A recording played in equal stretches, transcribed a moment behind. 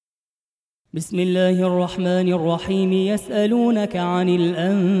بسم الله الرحمن الرحيم. يسألونك عن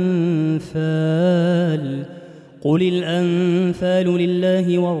الأنفال، قل الأنفال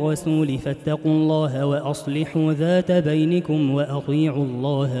لله والرسول فاتقوا الله وأصلحوا ذات بينكم وأطيعوا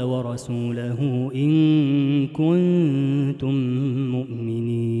الله ورسوله إن كنتم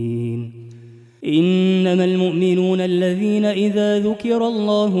مؤمنين. إنما المؤمنون الذين إذا ذكر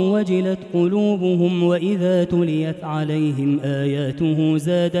الله وجلت قلوبهم وإذا تليت عليهم آياته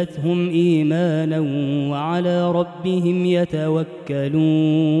زادتهم إيمانا وعلى ربهم يتوكلون.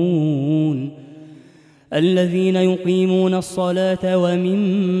 الذين يقيمون الصلاة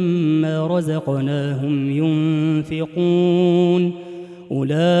ومما رزقناهم ينفقون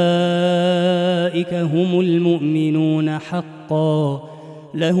أولئك هم المؤمنون حقا،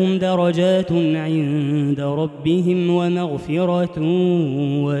 لهم درجات عند ربهم ومغفرة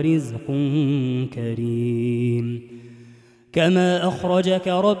ورزق كريم. كما أخرجك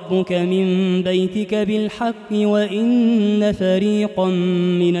ربك من بيتك بالحق وإن فريقا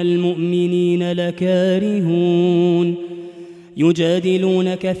من المؤمنين لكارهون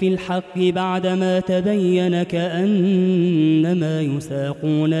يجادلونك في الحق بعدما تبين كأنما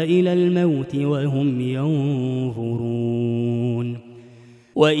يساقون إلى الموت وهم ينظرون.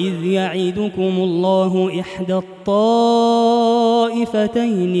 وإذ يعدكم الله إحدى الطائفتين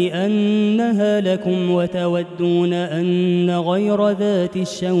أنها لكم وتودون أن غير ذات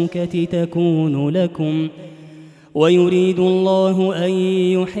الشوكة تكون لكم، ويريد الله أن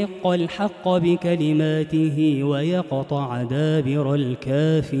يحق الحق بكلماته ويقطع دابر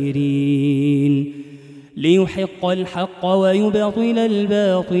الكافرين، ليحق الحق ويبطل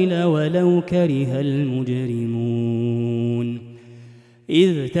الباطل ولو كره المجرمون.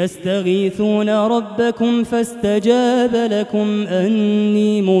 إذ تستغيثون ربكم فاستجاب لكم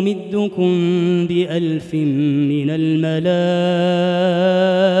أني ممدكم ب1000 من الملائكة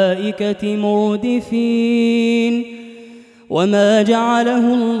مردفين. وما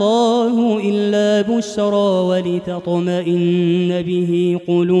جعله الله إلا بشرى ولتطمئن به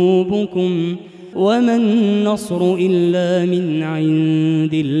قلوبكم، وما النصر إلا من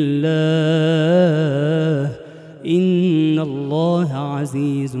عند الله إن الله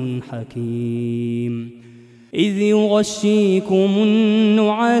عزيز حكيم. إذ يغشيكم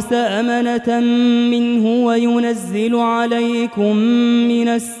النعاس أمنة منه وينزل عليكم من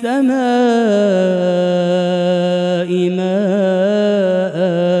السماء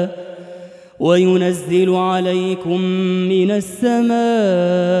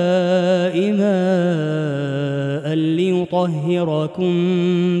ماء ليطهركم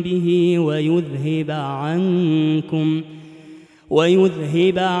به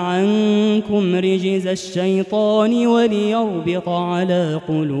ويذهب عنكم رجز الشيطان وليربط على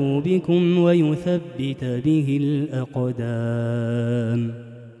قلوبكم ويثبت به الأقدام.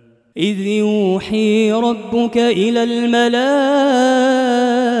 إذ يوحي ربك إلى الملائكة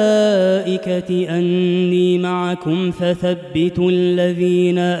أني معكم فثبتوا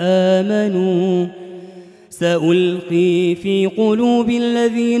الذين آمنوا، سألقي في قلوب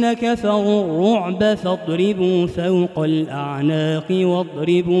الذين كفروا الرعب فاضربوا فوق الأعناق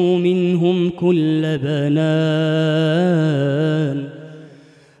واضربوا منهم كل بنان.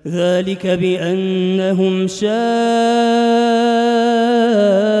 ذلك بأنهم شاقوا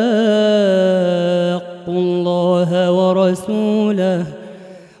الله ورسوله،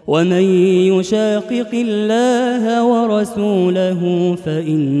 ومن يشاقق الله ورسوله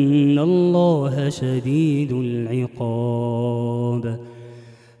فإن الله شديد العقاب.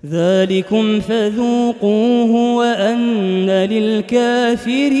 ذلكم فذوقوه وأن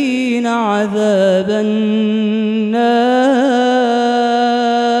للكافرين عذاب النار.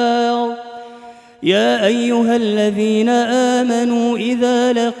 يا أيها الذين آمنوا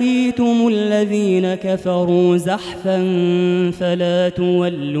إذا لقيتم الذين كفروا زحفا فلا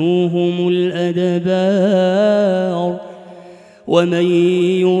تولوهم الأدبار، ومن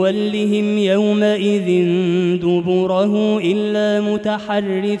يولهم يومئذ دبره إلا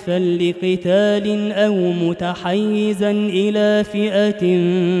متحرفا لقتال أو متحيزا إلى فئة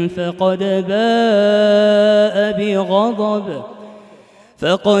فقد باء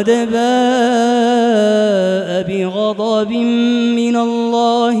بغضب من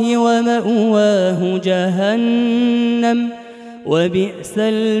الله ومأواه جهنم وبئس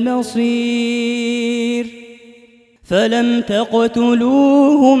المصير. فلم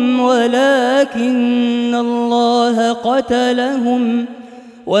تقتلوهم ولكن الله قتلهم،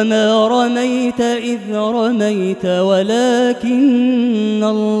 وما رميت إذ رميت ولكن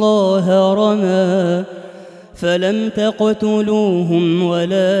الله رمى، فلم تقتلوهم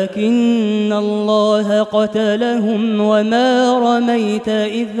ولكن الله قتلهم وما رميت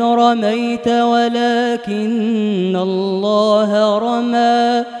إذ رميت ولكن الله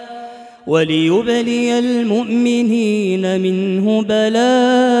رمى وليبلي المؤمنين منه بلاء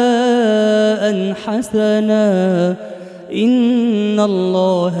حسنا إن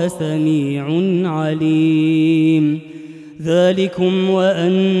الله سميع عليم ذلكم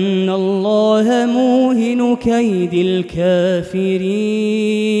وأن الله موهن كيد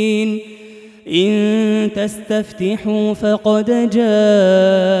الكافرين إن تستفتحوا فقد جاءكم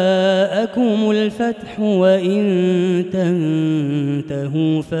الفتح وإن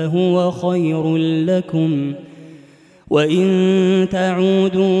تنتهوا فهو خير لكم وإن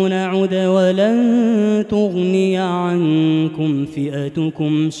تعودوا نعد ولن تغني عنكم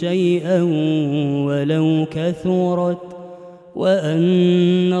فئتكم شيئا ولو كثرت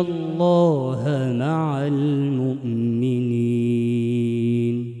وأن الله مع المؤمنين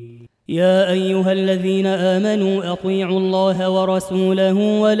يا أيها الذين آمنوا أطيعوا الله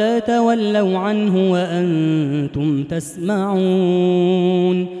ورسوله ولا تولوا عنه وأنتم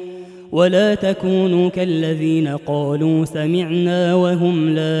تسمعون ولا تكونوا كالذين قالوا سمعنا وهم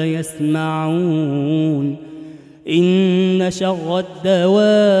لا يسمعون إن شر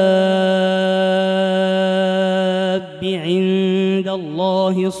الدواب عند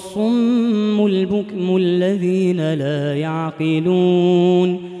الله الصم البكم الذين لا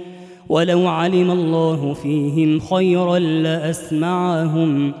يعقلون ولو علم الله فيهم خيرا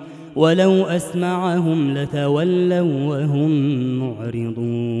لأسمعهم ولو أسمعهم لتولوا وهم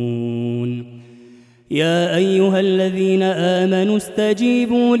معرضون يا أيها الذين آمنوا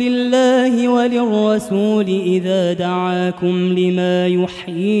استجيبوا لله وللرسول إذا دعاكم لما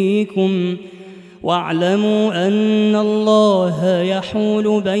يحييكم واعلموا أن الله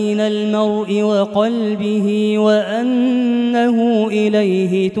يحول بين المرء وقلبه وأنه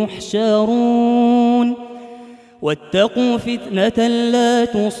إليه تحشرون واتقوا فتنة لا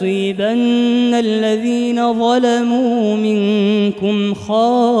تصيبن الذين ظلموا منكم خاصة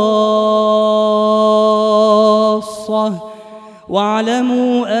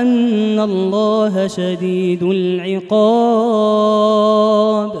واعلموا أن الله شديد العقاب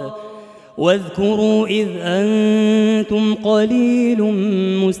واذكروا إذ أنتم قليل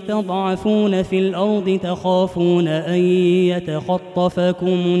مستضعفون في الأرض تخافون أن يتخطفكم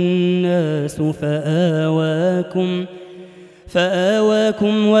الناس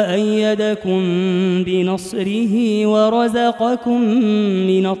فآواكم وأيدكم بنصره ورزقكم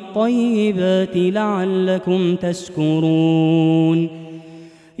من الطيبات لعلكم تشكرون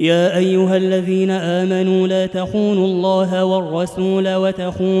يا أيها الذين آمنوا لا تخونوا الله والرسول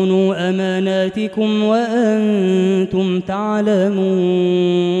وتخونوا أماناتكم وأنتم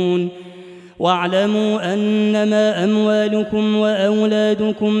تعلمون واعلموا أنما أموالكم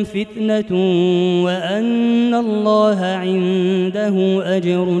وأولادكم فتنة وأن الله عنده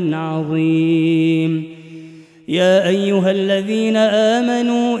أجر عظيم يا أيها الذين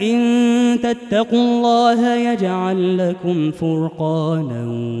آمنوا إن تتقوا الله يجعل لكم فرقانا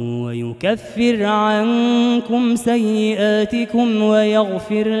ويكفر عنكم سيئاتكم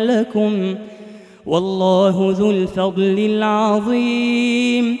ويغفر لكم والله ذو الفضل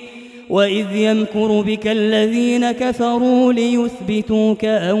العظيم وإذ يمكر بك الذين كفروا ليثبتوك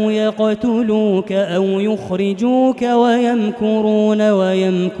أو يقتلوك أو يخرجوك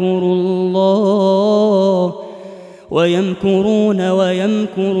ويمكرون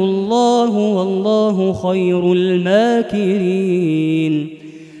ويمكر الله والله خير الماكرين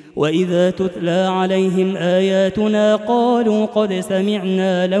وإذا تتلى عليهم آياتنا قالوا قد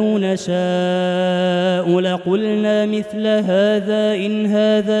سمعنا لو نشاء لقلنا مثل هذا إن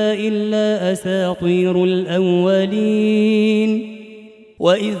هذا إلا أساطير الأولين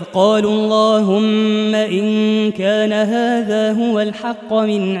وإذ قالوا اللهم إن كان هذا هو الحق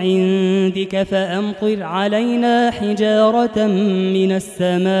من عندك فأمطر علينا حجارة من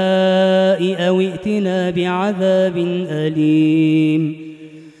السماء أو ائتنا بعذاب أليم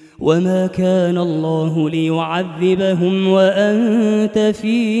وما كان الله ليعذبهم وأنت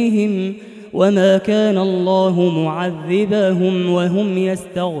فيهم وما كان الله معذبهم وهم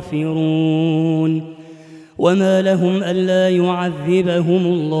يستغفرون وما لهم ألا يعذبهم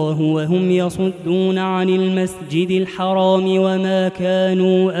الله وهم يصدون عن المسجد الحرام وما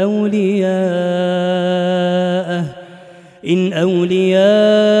كانوا أولياءه إن أولياؤه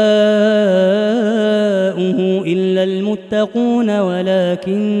إلا المتقون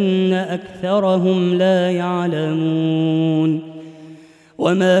ولكن أكثرهم لا يعلمون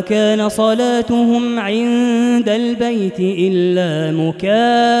وما كان صلاتهم عند البيت إلا مكاء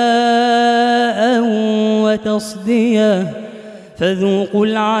وتصدية فذوقوا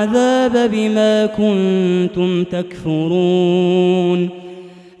العذاب بما كنتم تكفرون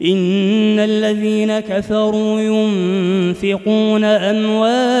إن الذين كفروا ينفقون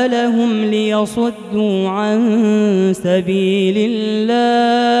أموالهم ليصدوا عن سبيل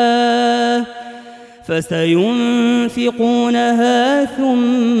الله فسينفقونها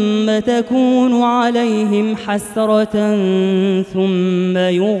ثم تكون عليهم حسرة ثم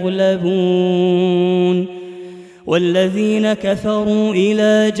يغلبون والذين كفروا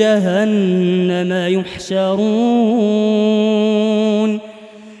إلى جهنم يحشرون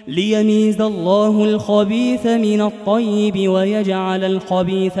ليميز الله الخبيث من الطيب ويجعل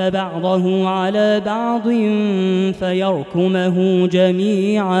الخبيث بعضه على بعض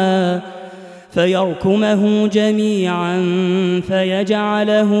فيركمه جميعا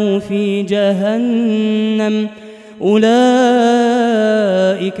فيجعله في جهنم أولئك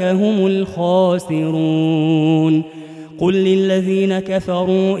هم الخاسرون قل للذين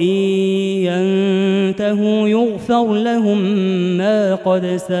كفروا إن ينتهوا يغفر لهم ما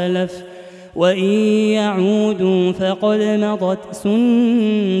قد سلف وإن يعودوا فقد مضت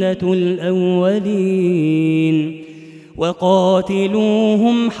سنة الأولين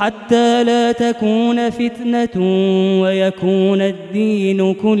وقاتلوهم حتى لا تكون فتنة ويكون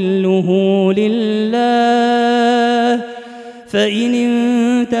الدين كله لله فإن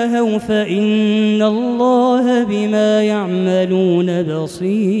انتهوا فإن الله بما يعملون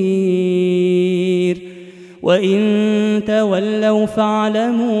بصير وإن تولوا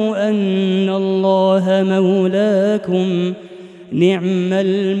فاعلموا أن الله مولاكم نعم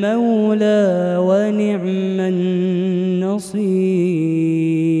المولى ونعم النصير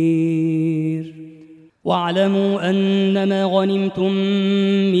واعلموا أنما غنمتم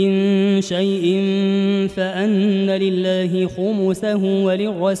من شيء فأن لله خمسه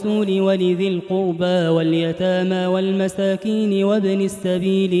وللرسول ولذي القربى واليتامى والمساكين وابن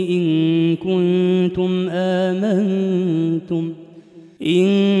السبيل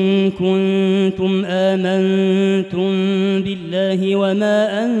إن كنتم آمنتم بالله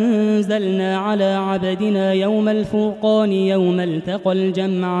وما أنزلنا على عبدنا يوم الفرقان يوم التقى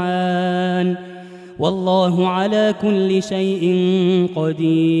الجمعان والله على كل شيء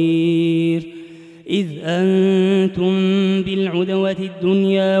قدير إذ أنتم بالعدوة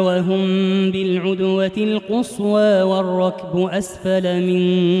الدنيا وهم بالعدوة القصوى والركب أسفل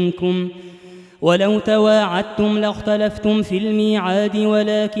منكم ولو تواعدتم لاختلفتم في الميعاد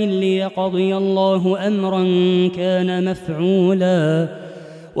ولكن ليقضي الله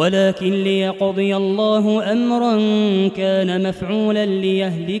أمرا كان مفعولا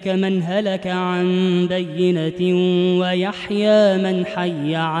ليهلك من هلك عن بينة ويحيى من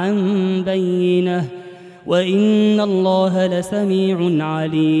حي عن بينة وإن الله لسميع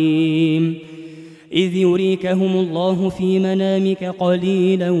عليم إذ يريكهم الله في منامك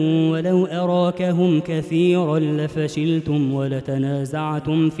قليلا ولو أراكهم كثيرا لفشلتم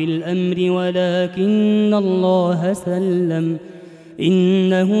ولتنازعتم في الأمر ولكن الله سلم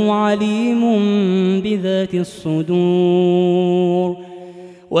إنه عليم بذات الصدور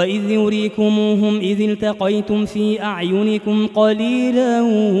وإذ يريكموهم إذ التقيتم في أعينكم قليلا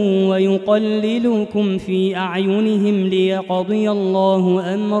ويقللكم في أعينهم ليقضي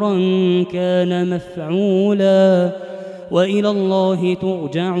الله أمرا كان مفعولا وإلى الله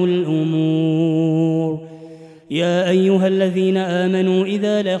ترجع الأمور يا أيها الذين آمنوا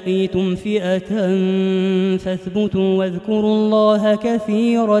إذا لقيتم فئة فاثبتوا واذكروا الله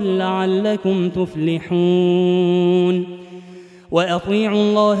كثيرا لعلكم تفلحون وأطيعوا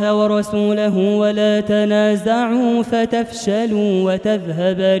الله ورسوله ولا تنازعوا فتفشلوا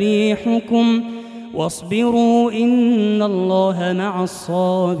وتذهب ريحكم واصبروا إن الله مع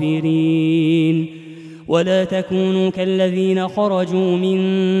الصابرين ولا تكونوا كالذين خرجوا من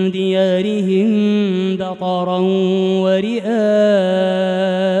ديارهم بطرا ورئاء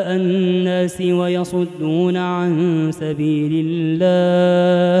الناس ويصدون عن سبيل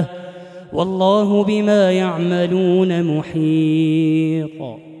الله والله بما يعملون محيط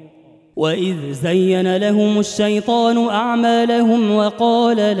وإذ زين لهم الشيطان أعمالهم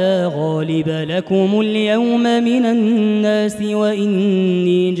وقال لا غالب لكم اليوم من الناس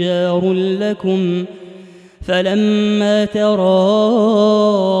وإني جار لكم فلما تراءت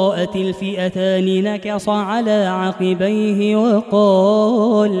الفئتان نكص على عقبيه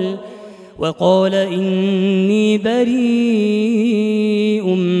وقال إني بريء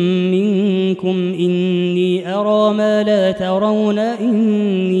منكم إني أرى ما لا ترون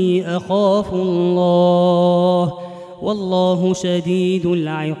إني أخاف الله والله شديد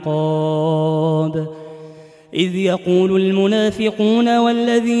العقاب. إذ يقول المنافقون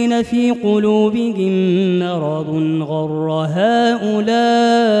والذين في قلوبهم مرض غر هؤلاء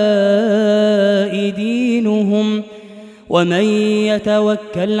دينهم ومن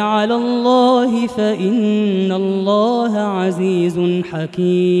يتوكل على الله فإن الله عزيز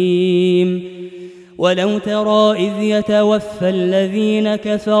حكيم. ولو ترى إذ يتوفى الذين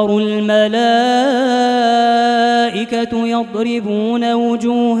كفروا الملائكة يضربون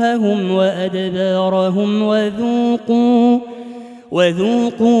وجوههم وأدبارهم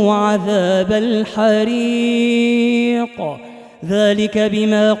وذوقوا عذاب الحريق ذلك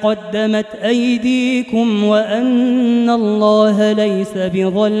بما قدمت أيديكم وأن الله ليس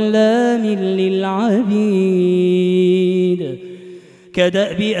بظلام للعبيد.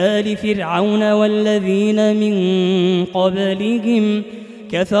 كدأب آل فرعون والذين من قبلهم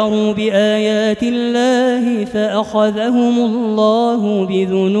كفروا بآيات الله فأخذهم الله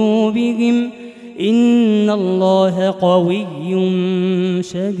بذنوبهم إن الله قوي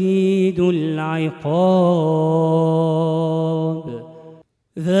شديد العقاب.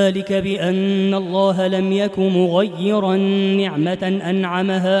 ذلك بأن الله لم يك مغيرا نعمة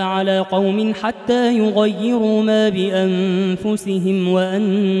أنعمها على قوم حتى يغيروا ما بأنفسهم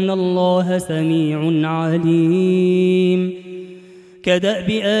وأن الله سميع عليم. كدأب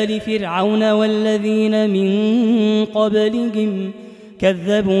آل فرعون والذين من قبلهم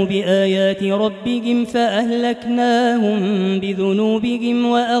كذبوا بآيات ربهم فأهلكناهم بذنوبهم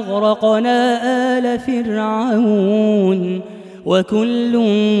وأغرقنا آل فرعون وكل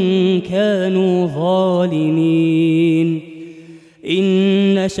كانوا ظالمين.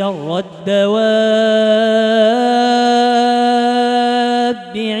 إن شر الدواب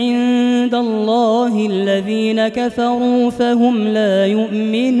عند الله الذين كفروا فهم لا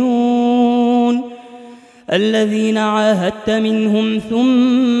يؤمنون. الذين عاهدت منهم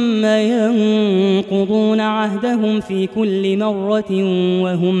ثم ينقضون عهدهم في كل مرة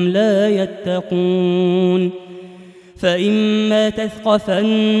وهم لا يتقون. فإما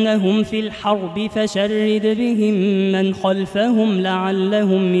تثقفنهم في الحرب فشرد بهم من خلفهم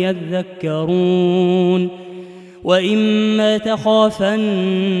لعلهم يذكرون. وإما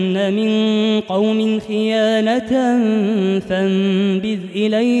تخافن من قوم خيانة فانبذ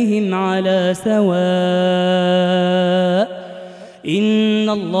إليهم على سواء إن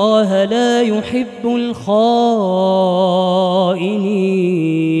الله لا يحب الخائنين.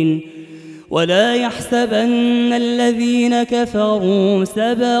 ولا يحسبن الذين كفروا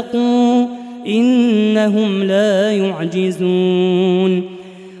سبقوا إنهم لا يعجزون.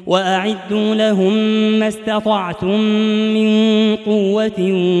 وأعدوا لهم ما استطعتم من قوة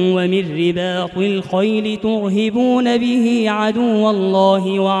ومن رباط الخيل ترهبون به عدو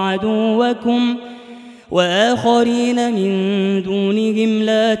الله وعدوكم وآخرين من دونهم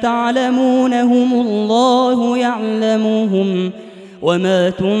لا تعلمونهم الله يعلمهم وما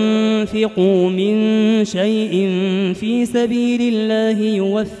تنفقوا من شيء في سبيل الله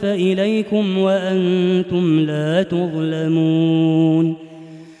يوفى إليكم وأنتم لا تظلمون.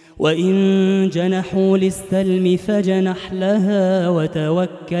 وإن جنحوا للسلم فجنح لها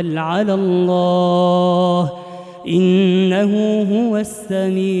وتوكل على الله إنه هو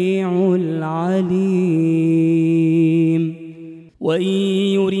السميع العليم. وإن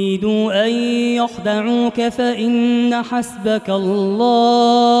يريدوا أن يخدعوك فإن حسبك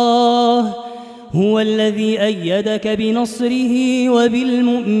الله هو الذي أيدك بنصره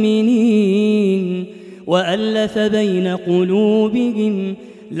وبالمؤمنين وألف بين قلوبهم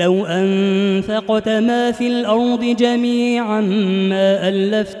لو أنفقت ما في الأرض جميعا ما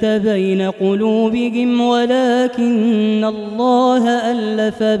ألفت بين قلوبهم ولكن الله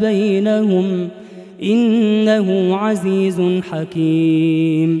ألف بينهم إنه عزيز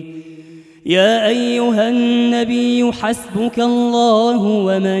حكيم. يا أيها النبي حسبك الله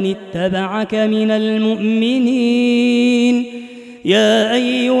ومن اتبعك من المؤمنين. يا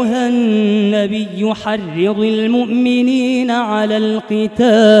أيها النبي حرض المؤمنين على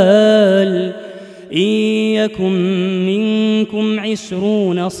القتال إن يكن منكم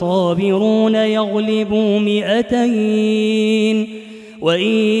 20 صابرون يغلبوا 200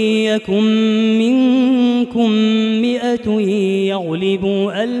 وإن يكن منكم 100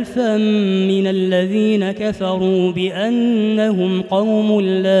 يغلبوا 1000 من الذين كفروا بأنهم قوم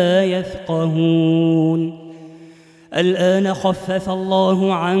لا يفقهون. الآن خفف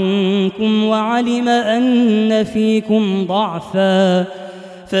الله عنكم وعلم أن فيكم ضعفا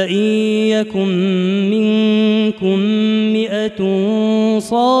فإن يكن منكم 100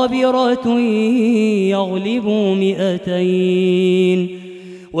 صابرة يغلبوا 200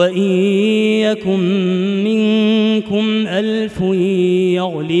 وإن يكن منكم 1000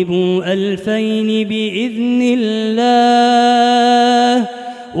 يغلبوا 2000 بإذن الله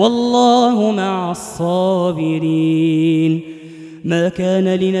والله مع الصابرين. ما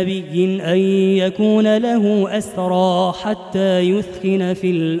كان لنبي أن يكون له أسرى حتى يثخن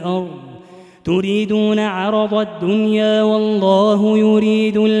في الأرض تريدون عرض الدنيا والله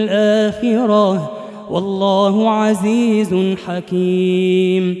يريد الآخرة والله عزيز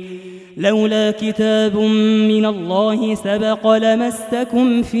حكيم. لولا كتاب من الله سبق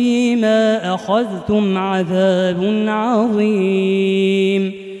لمسكم فيما أخذتم عذاب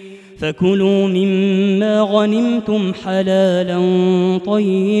عظيم. فكلوا مما غنمتم حلالا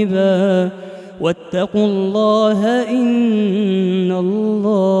طيبا واتقوا الله إن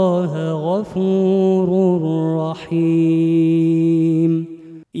الله غفور رحيم.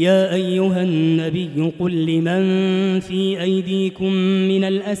 يا أيها النبي قل لمن في أيديكم من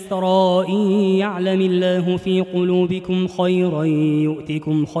الأسرى إن يعلم الله في قلوبكم خيرا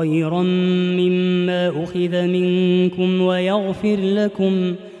يؤتكم خيرا مما أخذ منكم ويغفر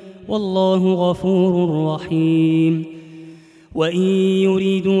لكم والله غفور رحيم. وإن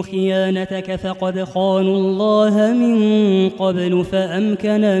يريدوا خيانتك فقد خانوا الله من قبل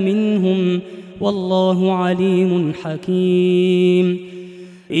فأمكن منهم والله عليم حكيم.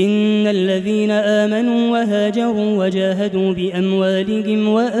 إن الذين آمنوا وهاجروا وجاهدوا بأموالهم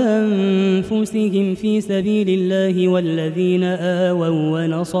وأنفسهم في سبيل الله والذين آووا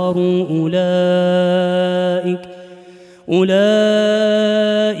ونصروا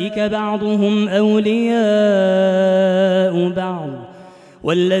أولئك بعضهم أولياء بعض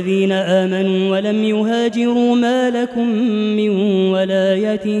والذين آمنوا ولم يهاجروا ما لكم من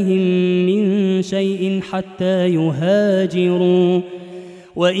ولايتهم من شيء حتى يهاجروا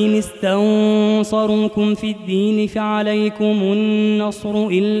وإن استنصروكم في الدين فعليكم النصر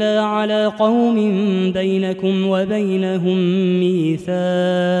إلا على قوم بينكم وبينهم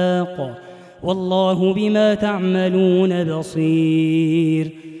ميثاق والله بما تعملون بصير.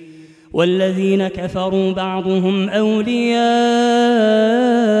 والذين كفروا بعضهم أولياء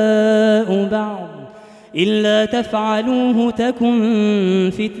بعض إلا تفعلوه تكن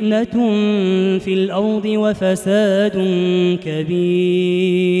فتنة في الأرض وفساد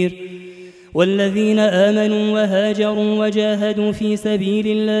كبير. والذين آمنوا وهاجروا وجاهدوا في سبيل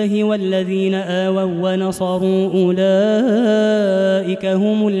الله والذين آووا ونصروا أولئك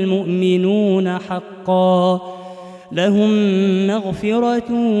هم المؤمنون حقا لهم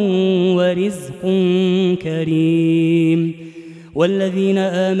مغفرة ورزق كريم. والذين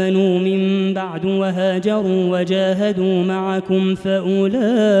آمنوا من بعد وهاجروا وجاهدوا معكم فأولئك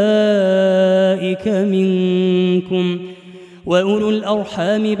منكم وأولو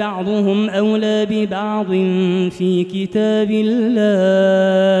الأرحام بعضهم أولى ببعض في كتاب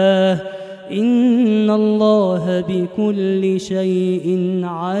الله إن الله بكل شيء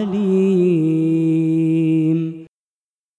عليم.